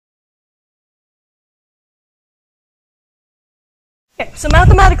Okay, so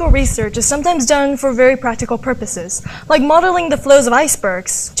mathematical research is sometimes done for very practical purposes, like modeling the flows of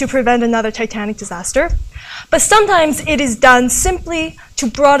icebergs to prevent another Titanic disaster. But sometimes it is done simply to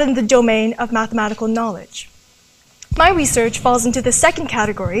broaden the domain of mathematical knowledge. My research falls into the second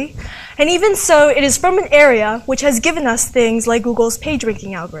category, and even so, it is from an area which has given us things like Google's page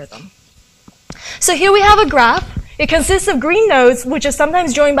ranking algorithm. So here we have a graph. It consists of green nodes, which are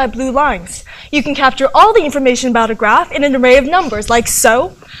sometimes joined by blue lines. You can capture all the information about a graph in an array of numbers, like so,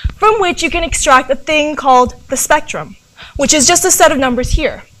 from which you can extract a thing called the spectrum, which is just a set of numbers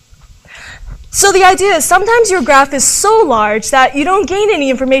here. So the idea is sometimes your graph is so large that you don't gain any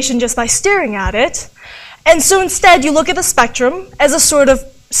information just by staring at it, and so instead you look at the spectrum as a sort of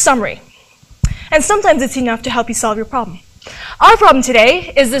summary. And sometimes it's enough to help you solve your problem. Our problem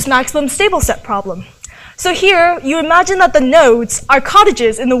today is this maximum stable set problem. So here, you imagine that the nodes are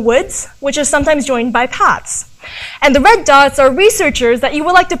cottages in the woods, which are sometimes joined by paths. And the red dots are researchers that you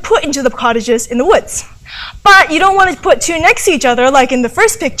would like to put into the cottages in the woods. But you don't want to put two next to each other, like in the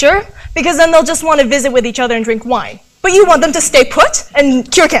first picture, because then they'll just want to visit with each other and drink wine. But you want them to stay put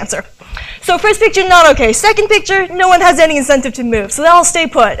and cure cancer. So first picture, not okay. Second picture, no one has any incentive to move. So they'll all stay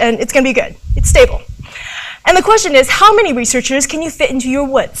put, and it's going to be good. It's stable. And the question is, how many researchers can you fit into your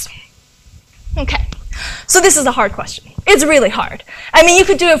woods? Okay. So this is a hard question. It's really hard. I mean, you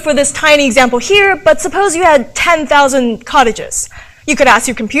could do it for this tiny example here, but suppose you had 10,000 cottages. You could ask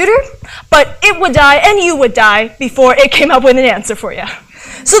your computer, but it would die and you would die before it came up with an answer for you.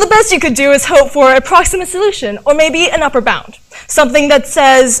 So the best you could do is hope for a proximate solution, or maybe an upper bound. Something that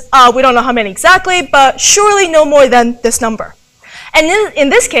says, we don't know how many exactly, but surely no more than this number. And in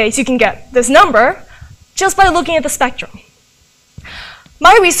this case, you can get this number just by looking at the spectrum.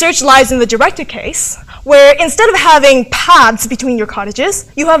 My research lies in the directed case, where instead of having paths between your cottages,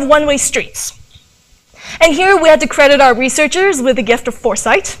 you have one-way streets. And here we had to credit our researchers with the gift of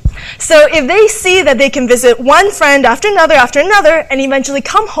foresight. So if they see that they can visit one friend after another, and eventually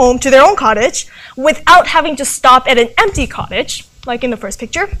come home to their own cottage without having to stop at an empty cottage, like in the first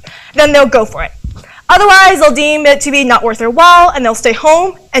picture, then they'll go for it. Otherwise, they'll deem it to be not worth their while, and they'll stay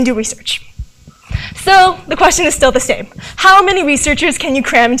home and do research. So the question is still the same. How many researchers can you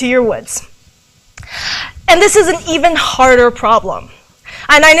cram into your woods? And this is an even harder problem.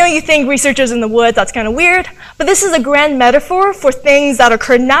 And I know you think researchers in the woods, that's kind of weird, but this is a grand metaphor for things that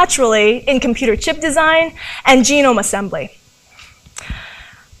occur naturally in computer chip design and genome assembly.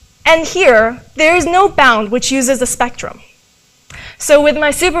 And here, there is no bound which uses a spectrum. So with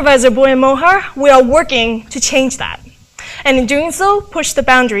my supervisor, Boy and Mohar, we are working to change that. And in doing so, push the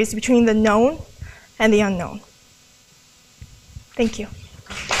boundaries between the known and the unknown. Thank you.